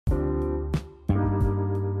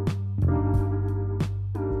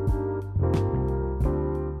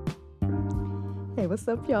what's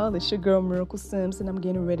up, y'all? It's your girl, Miracle Sims, and I'm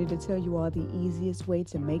getting ready to tell you all the easiest way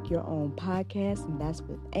to make your own podcast, and that's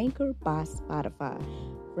with Anchor by Spotify.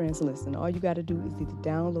 Friends, listen, all you got to do is either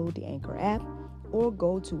download the Anchor app or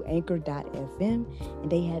go to anchor.fm, and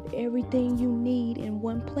they have everything you need in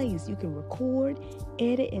one place. You can record,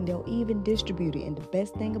 edit, and they'll even distribute it. And the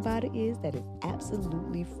best thing about it is that it's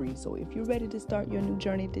absolutely free. So if you're ready to start your new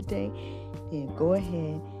journey today, then go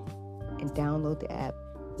ahead and download the app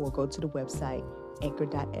or go to the website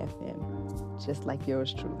anchor.fm, just like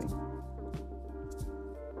yours truly.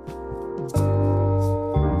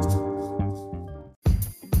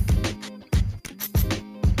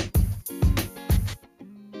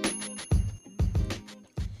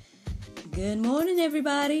 Good morning,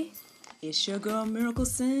 everybody. It's your girl, Miracle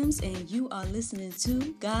Sims, and you are listening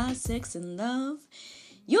to God, Sex, and Love,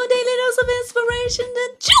 your daily dose of inspiration, the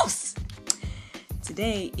juice.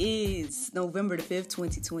 Today is November the 5th,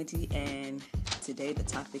 2020, and today the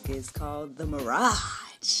topic is called the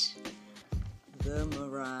Mirage. The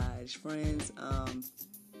Mirage. Friends, I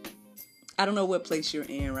don't know what place you're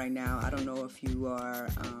in right now. I don't know if you are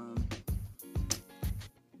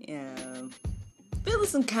feeling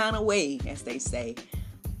some kind of way, as they say.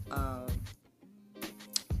 But,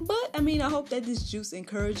 I hope that this juice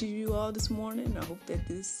encourages you all this morning. I hope that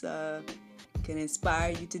this can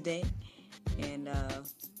inspire you today. And, I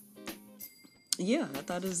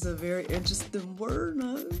thought it was a very interesting word. And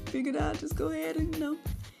I figured I'd just go ahead and,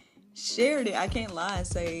 share it. I can't lie and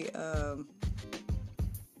say,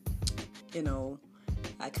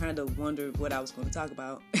 I kind of wondered what I was going to talk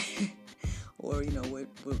about. Or,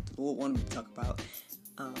 what the Lord wanted me to talk about.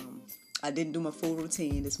 I didn't do my full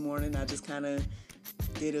routine this morning. I just kind of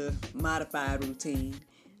did a modified routine.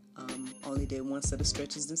 Only did one set of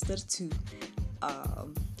stretches instead of two.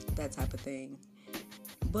 That type of thing.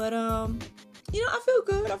 But, I feel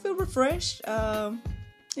good. I feel refreshed and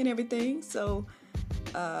everything. So,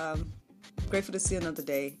 grateful to see another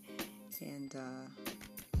day. And,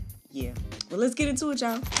 Well, let's get into it,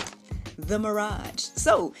 y'all. The Mirage.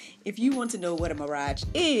 So, if you want to know what a mirage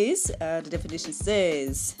is, the definition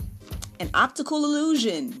says, an optical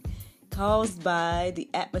illusion caused by the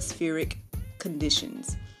atmospheric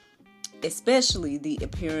conditions, especially the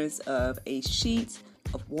appearance of a sheet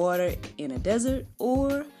of water in a desert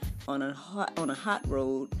or on a hot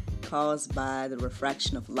road caused by the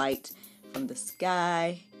refraction of light from the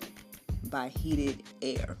sky by heated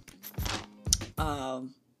air.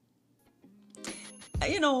 On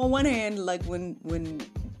one hand, like when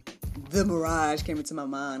the Mirage came into my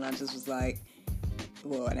mind, I just was like,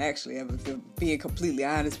 well, and actually, if I'm being completely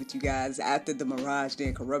honest with you guys, after the Mirage,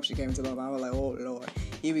 then corruption came into my mind. I was like, oh Lord,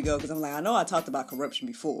 here we go. Because I'm like, I know I talked about corruption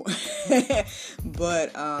before, but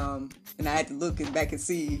and I had to look back and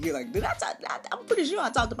see. You're like, did I talk? I'm pretty sure I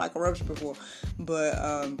talked about corruption before, but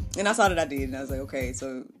and I saw that I did, and I was like, okay,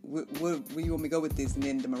 so where you want me to go with this? And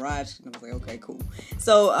then the Mirage, and I was like, okay, cool.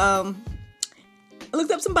 So I looked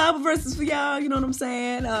up some Bible verses for y'all. You know what I'm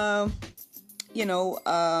saying?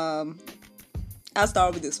 I'll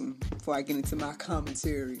start with this one before I get into my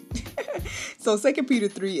commentary. So 2 Peter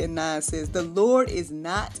 3:9 says, the Lord is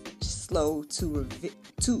not slow to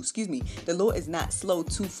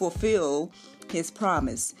fulfill his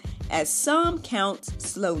promise, as some count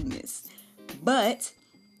slowness, but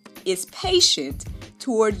is patient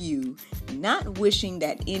toward you, not wishing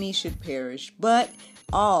that any should perish, but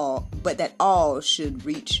that all should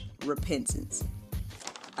reach repentance.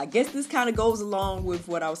 I guess this kind of goes along with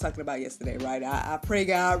what I was talking about yesterday, right? I pray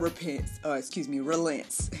God relents,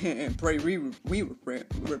 and pray we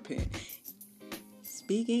repent.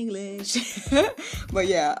 Speak English. But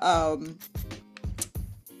I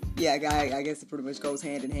guess it pretty much goes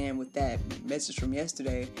hand in hand with that message from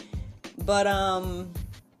yesterday. But I ain't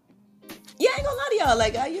gonna lie to y'all,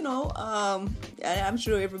 like I'm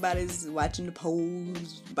sure everybody's watching the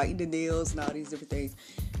polls, biting the nails, and all these different things.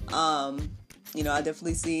 I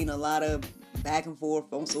definitely seen a lot of back and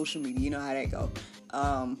forth on social media. You know how that go.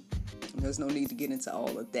 There's no need to get into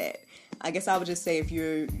all of that. I guess I would just say if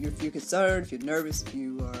you're concerned, if you're nervous, if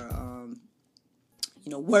you are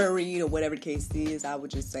worried or whatever the case is, I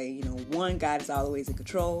would just say, one, God is always in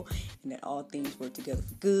control, and that all things work together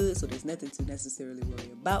for good. So there's nothing to necessarily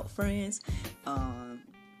worry about, friends. And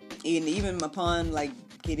even upon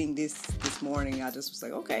getting this morning, I just was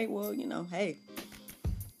like, okay, well, hey.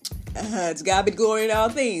 It's God be glory in all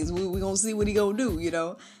things. We're going to see what he going to do,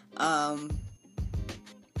 I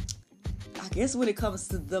guess when it comes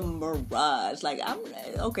to the Mirage,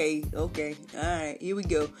 okay. All right, here we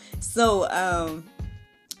go. So,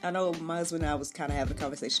 I know my husband and I was kind of having a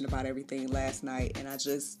conversation about everything last night, and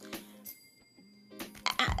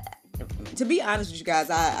to be honest with you guys,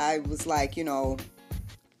 I was like,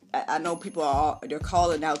 I know people they're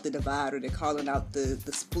calling out the divide, or they're calling out the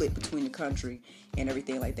split between the country and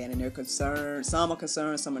everything like that, and they're concerned. Some are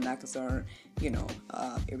concerned, some are not concerned,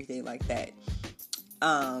 everything like that.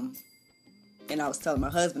 And I was telling my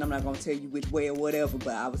husband, I'm not going to tell you which way or whatever,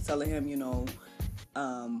 but I was telling him,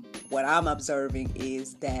 what I'm observing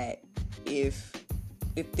is that if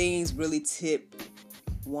things really tip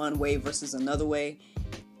one way versus another way,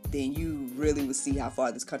 then you really would see how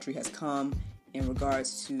far this country has come in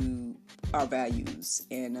regards to our values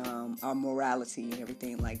and our morality and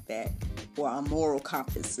everything like that, or our moral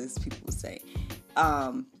compass, as people would say.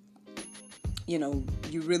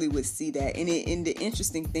 You really would see that. And the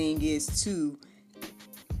interesting thing is, too,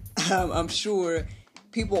 I'm sure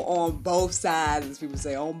people on both sides, as people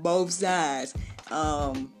say, on both sides,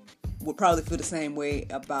 would probably feel the same way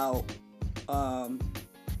about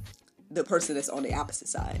the person that's on the opposite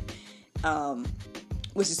side,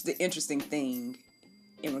 which is the interesting thing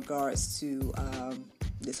in regards to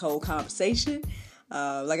this whole conversation.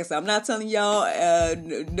 Like I said, I'm not telling y'all,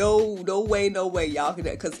 no way, y'all can,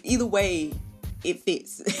 because either way, it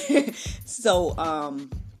fits. So,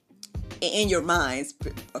 in your minds,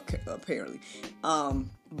 apparently.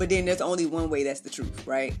 But then there's only one way that's the truth,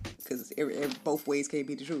 right? Because both ways can't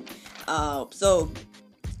be the truth. So,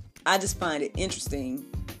 I just find it interesting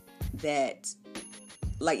that,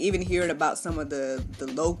 like, even hearing about some of the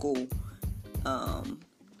local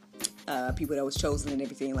people that was chosen and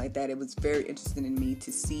everything like that, it was very interesting in me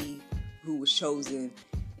to see who was chosen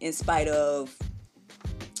in spite of,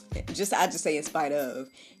 I just say in spite of,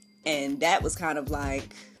 and that was kind of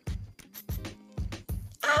like,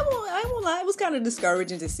 I won't lie, it was kind of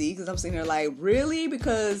discouraging to see, because I'm sitting there like, really?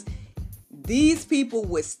 Because these people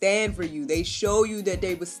would stand for you. They show you that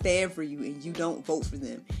they would stand for you, and you don't vote for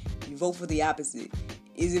them. You vote for the opposite.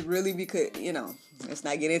 Is it really because, let's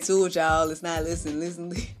not get into it, y'all. Let's not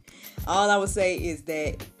listen. All I would say is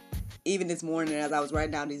that even this morning, as I was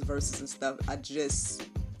writing down these verses and stuff, I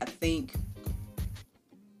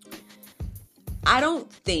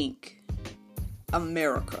don't think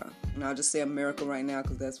America, and I'll just say America right now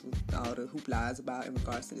because that's what all the hoopla is about in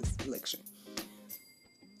regards to this election.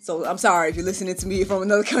 So I'm sorry if you're listening to me from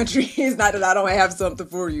another country. It's not that I don't have something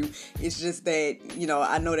for you. It's just that,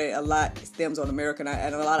 I know that a lot stems on America,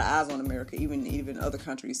 and a lot of eyes on America, even other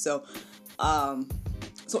countries. So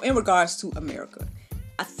in regards to America,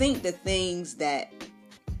 I think the things that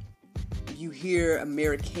you hear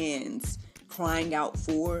Americans crying out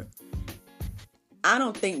for, I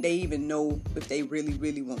don't think they even know if they really,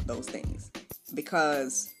 really want those things.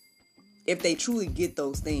 Because if they truly get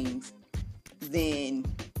those things, then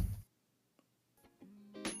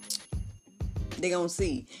they're going to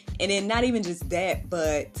see. And then not even just that,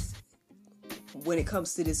 but when it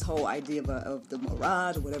comes to this whole idea of the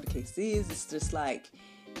Mirage, or whatever the case is, it's just like,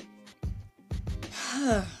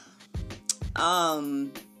 I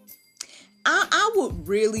would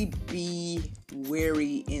really be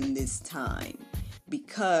wary in this time,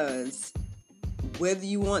 because whether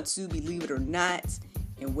you want to believe it or not,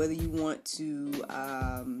 and whether you want to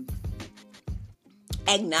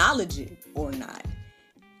acknowledge it or not,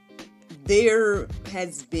 there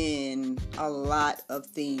has been a lot of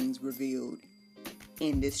things revealed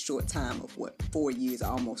in this short time of 4 years,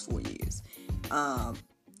 almost 4 years.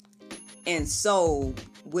 And so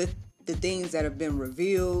with the things that have been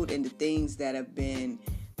revealed and the things that have been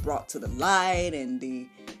brought to the light, and the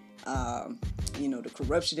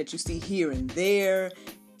corruption that you see here and there,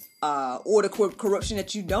 or the corruption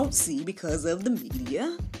that you don't see because of the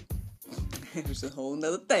media, which is a whole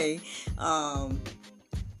nother thing.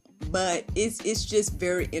 But it's just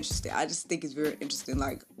very interesting. I just think it's very interesting,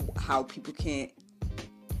 like how people can't,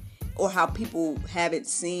 or how people haven't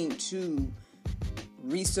seen to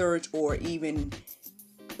research or even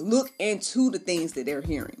look into the things that they're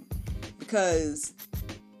hearing. Because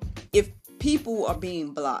if people are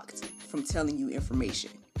being blocked from telling you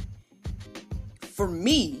information, for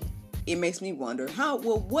me, it makes me wonder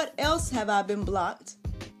what else have I been blocked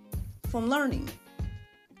from learning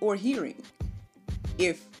or hearing?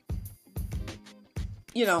 If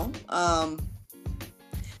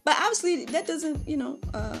but obviously that doesn't,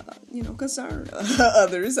 concern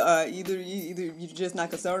others. Either you're just not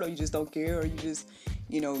concerned, or you just don't care, or you just,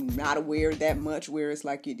 not aware that much, where it's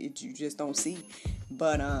like you just don't see.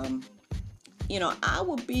 But, I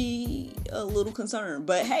would be a little concerned.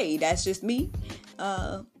 But hey, that's just me.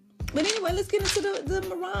 But anyway, let's get into the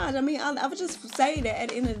Mirage. I mean, I would just say that at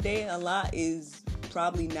the end of the day, a lot is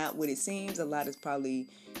probably not what it seems. A lot is probably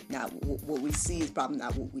not what we see is probably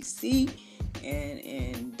not what we see.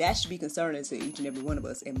 And that should be concerning to each and every one of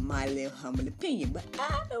us, in my little humble opinion. But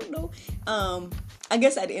I don't know. I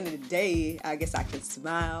guess at the end of the day, I guess I can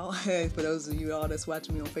smile. For those of you all that's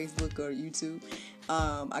watching me on Facebook or YouTube,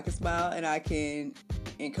 I can smile and I can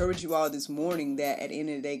encourage you all this morning that at the end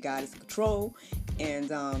of the day, God is in control. And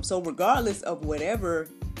so regardless of whatever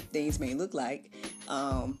things may look like,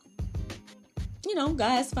 God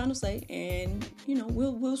has the final say, and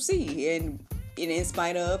we'll see. And in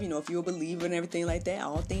spite of, if you're a believer and everything like that,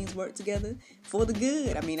 all things work together for the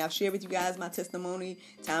good. I mean, I've shared with you guys my testimony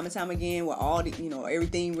time and time again where all the,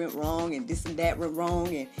 everything went wrong and this and that went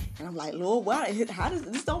wrong. And I'm like, Lord, why? How does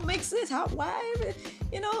this don't make sense? Why?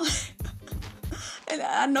 And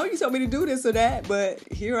I know you told me to do this or that, but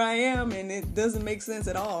here I am and it doesn't make sense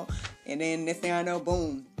at all. And then next thing I know,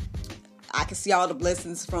 boom, I can see all the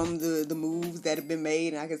blessings from the moves that have been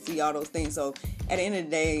made, and I can see all those things. So at the end of the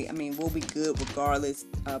day, I mean, we'll be good regardless,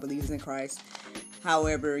 believers in Christ.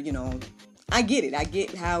 However, I get it. I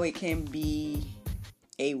get how it can be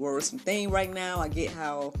a worrisome thing right now. I get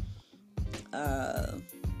how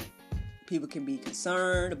people can be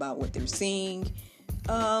concerned about what they're seeing.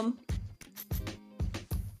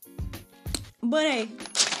 But hey,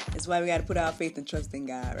 that's why we got to put our faith and trust in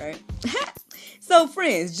God, right? So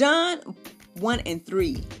friends, John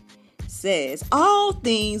 1:3 says, all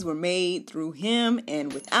things were made through him,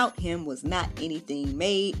 and without him was not anything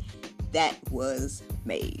made that was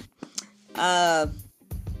made. I'm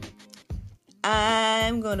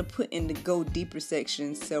going to put in the go deeper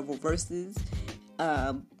section several verses,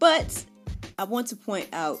 but I want to point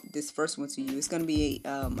out this first one to you. It's going to be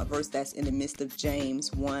a verse that's in the midst of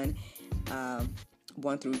James 1,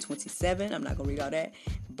 1 through 27. I'm not going to read all that,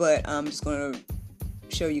 but I'm just going to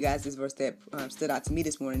show you guys this verse that stood out to me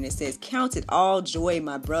this morning. It says, count it all joy,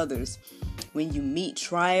 my brothers, when you meet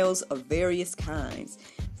trials of various kinds,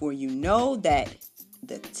 for you know that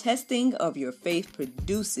the testing of your faith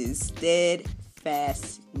produces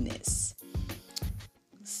steadfastness.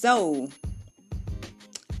 So,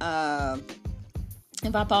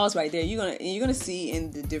 if I pause right there, you're gonna see in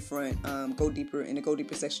the different go deeper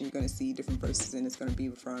section, you're gonna see different verses, and it's gonna be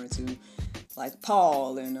referring to like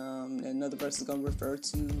Paul, and another verse is gonna refer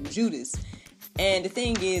to Judas. And the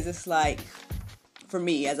thing is, it's like, for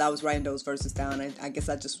me, as I was writing those verses down, I guess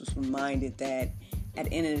I just was reminded that at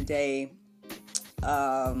the end of the day,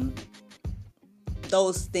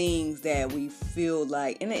 those things that we feel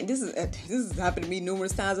like, and this has happened to me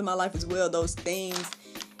numerous times in my life as well. Those things.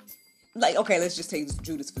 Like, okay, let's just take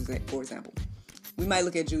Judas for example. We might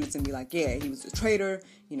look at Judas and be like, yeah, he was a traitor,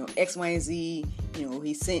 X, Y, and Z.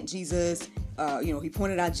 He sent Jesus. He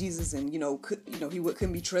pointed out Jesus, and he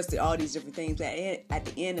couldn't be trusted. All these different things. But at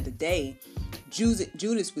the end of the day,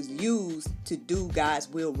 Judas was used to do God's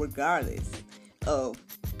will, regardless of,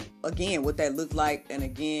 again, what that looked like, and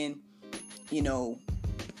again,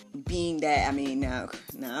 being that. I mean, now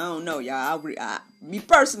I don't know, y'all. Me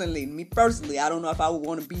personally, I don't know if I would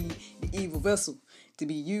want to be the evil vessel to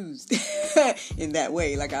be used in that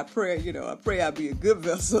way. Like I pray I'd be a good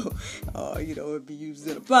vessel, or it'd be used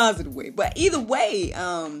in a positive way. But either way,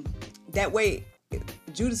 that way,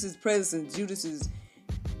 Judas's presence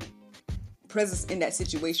in that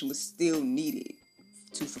situation was still needed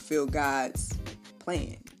to fulfill God's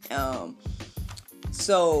plan.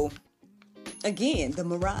 So again, the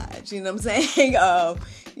Mirage, you know what I'm saying?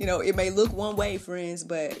 It may look one way, friends,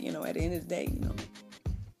 but, at the end of the day,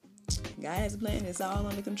 God has a plan. It's all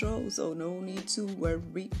under control, so no need to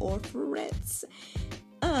worry or fret.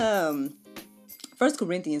 1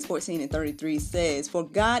 Corinthians 14:33 says, for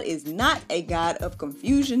God is not a God of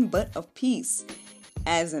confusion, but of peace,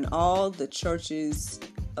 as in all the churches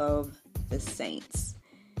of the saints.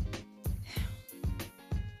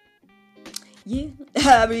 Yeah,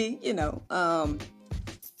 I mean,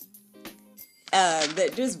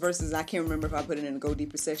 there's verses, I can't remember if I put it in the go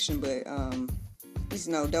deeper section, but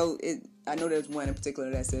I know there's one in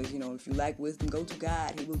particular that says, if you lack wisdom, go to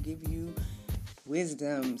God. He will give you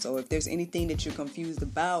wisdom. So if there's anything that you're confused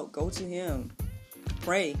about, go to him.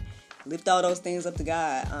 Pray. Lift all those things up to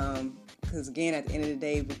God. Because again, at the end of the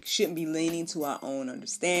day, we shouldn't be leaning to our own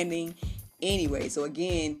understanding anyway. So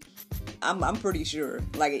again, I'm pretty sure,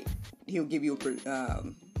 like, he'll give you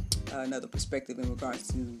another perspective in regards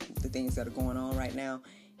to the things that are going on right now,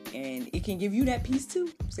 and it can give you that peace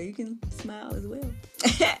too, so you can smile as well.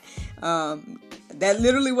 That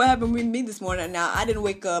literally what happened with me this morning. Now, I didn't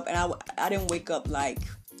wake up, and I didn't wake up like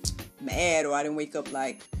mad, or I didn't wake up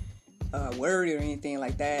like worried or anything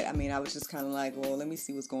like that. I mean, I was just kind of like, well, let me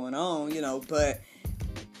see what's going on, but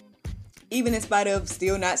even in spite of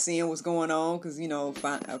still not seeing what's going on, because,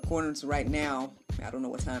 according to right now, I don't know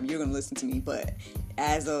what time you're going to listen to me, but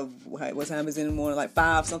as of what time is it in the morning, like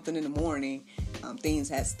 5 something in the morning, things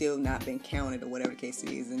have still not been counted or whatever the case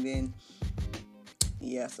is. And then,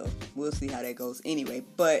 yeah, so we'll see how that goes anyway.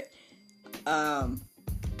 But, yeah,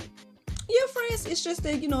 friends, it's just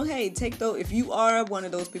that, hey, if you are one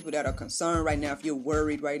of those people that are concerned right now, if you're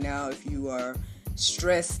worried right now, if you are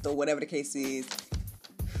stressed or whatever the case is,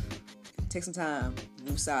 take some time,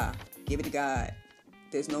 woosah, give it to God.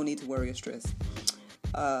 There's no need to worry or stress.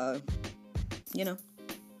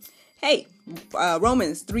 Hey,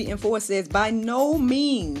 Romans 3:4 says, by no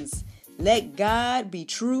means let God be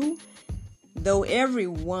true, though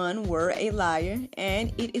everyone were a liar,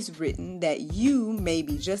 and it is written that you may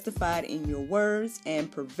be justified in your words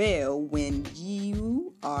and prevail when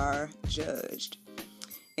you are judged.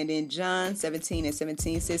 And then John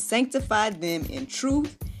 17:17 says, sanctify them in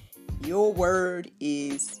truth. Your word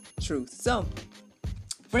is truth. So,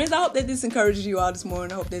 friends, I hope that this encourages you all this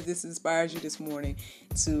morning. I hope that this inspires you this morning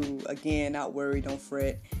to, again, not worry, don't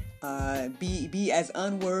fret. Be as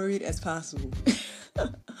unworried as possible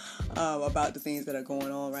about the things that are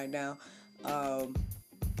going on right now.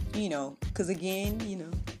 Because again,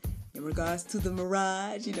 in regards to the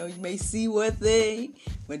Mirage, you may see one thing,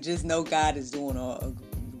 but just know God is doing a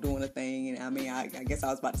thing. And I mean, I guess I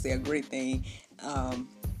was about to say a great thing.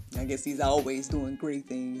 I guess he's always doing great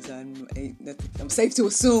things. I'm safe to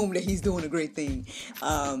assume that he's doing a great thing.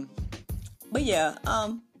 But yeah,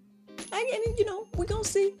 we're gonna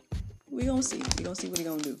see. We're gonna see what he's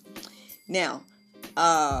gonna do. Now,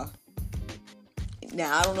 I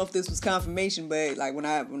don't know if this was confirmation, but like when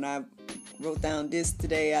I wrote down this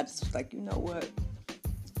today, I just was like, you know what?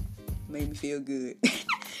 Made me feel good.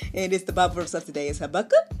 And it's the Bible verse of today. It's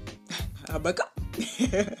Habakkuk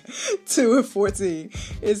 2:14.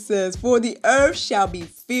 It says, for the earth shall be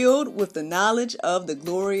filled with the knowledge of the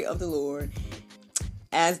glory of the Lord,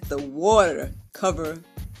 as the water cover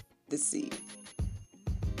the sea.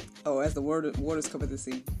 As the waters cover the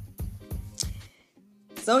sea.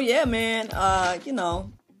 So yeah, man,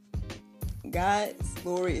 God's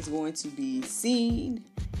glory is going to be seen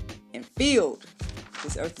and filled.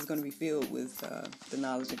 This earth is going to be filled with the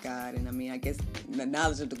knowledge of God, and I mean, I guess the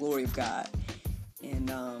knowledge of the glory of God.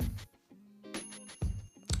 And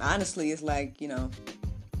honestly, it's like,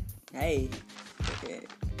 hey,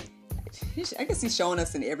 I guess he's showing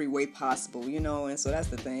us in every way possible, and so that's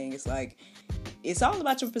the thing. It's like, it's all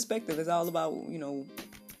about your perspective. It's all about,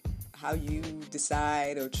 how you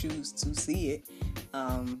decide or choose to see it.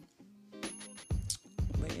 But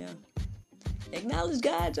yeah, acknowledge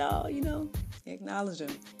God, y'all, acknowledge him.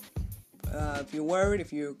 If you're worried,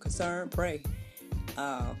 if you're concerned, pray.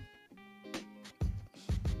 And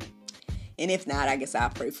if not, I guess I'll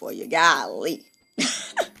pray for you. Golly.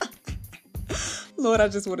 Lord, I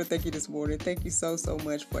just want to thank you this morning. Thank you so, so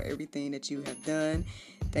much for everything that you have done.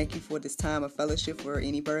 Thank you for this time of fellowship for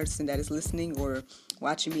any person that is listening or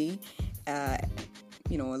watching me, or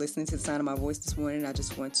listening to the sound of my voice this morning. I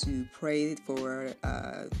just want to pray for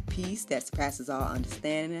peace that surpasses all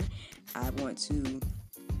understanding. I want to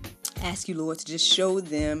ask you, Lord, to just show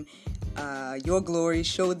them your glory,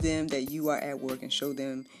 show them that you are at work, and show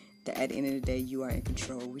them that at the end of the day, you are in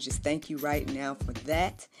control. We just thank you right now for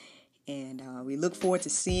that. And we look forward to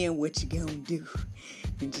seeing what you're going to do.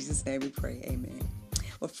 In Jesus' name we pray. Amen.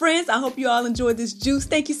 Well, friends, I hope you all enjoyed this juice.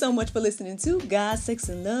 Thank you so much for listening to God, Sex,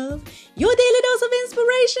 and Love, your daily dose of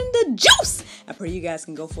inspiration, the juice. I pray you guys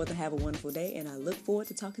can go forth and have a wonderful day. And I look forward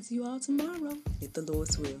to talking to you all tomorrow, if the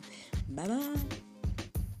Lord's will. Bye-bye.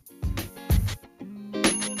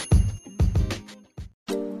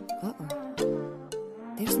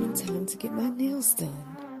 There's no time to get my nails done.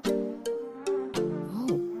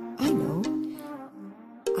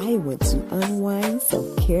 I went to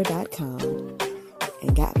unwindselfcare.com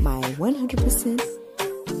and got my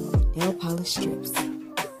 100% nail polish strips.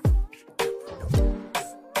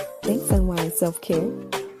 Thanks, Unwind Self Care.